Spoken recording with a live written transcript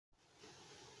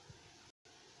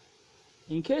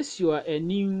In case you are a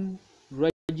new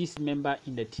registered member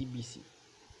in the TBC,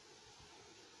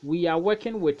 we are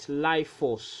working with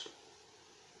Lifeforce.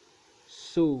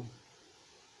 So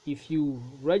if you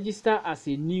register as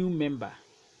a new member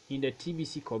in the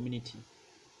TBC community,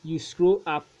 you scroll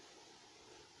up.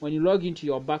 When you log into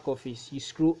your back office, you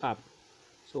scroll up.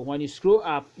 So when you scroll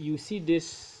up, you see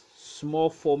this small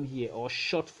form here or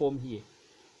short form here.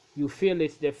 You fill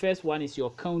it. The first one is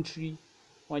your country.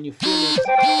 When you fill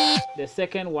it, the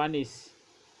second one is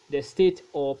the state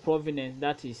or province.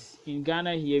 That is, in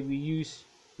Ghana here we use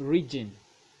region.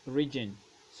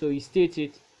 So you state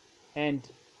it, and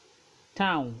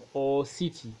town or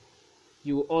city.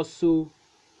 You also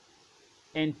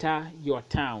enter your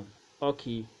town.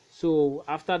 Okay, so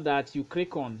after that you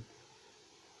click on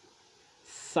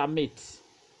submit,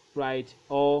 right,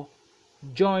 or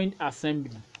join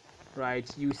assembly, right?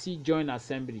 You see join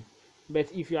assembly.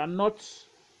 But if you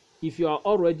are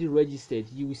already registered,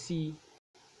 you will see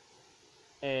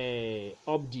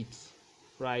update,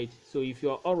 right? So if you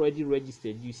are already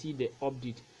registered, you see the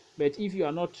update. But if you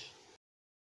are not,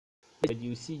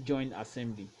 you see join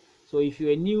assembly. So if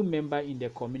you're a new member in the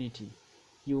community,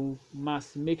 you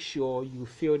must make sure you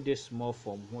fill this small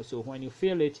form. So when you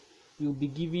fill it, you'll be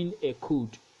given a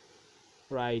code,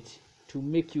 right, to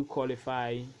make you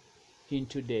qualify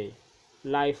into the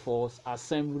Lifeforce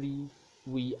assembly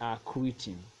we are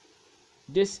creating.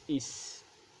 This is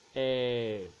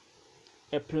a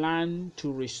plan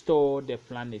to restore the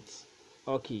planet.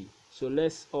 Okay, so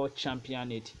let's all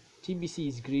champion it. TBC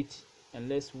is great, and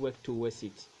let's work towards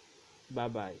it. Bye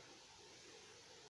bye.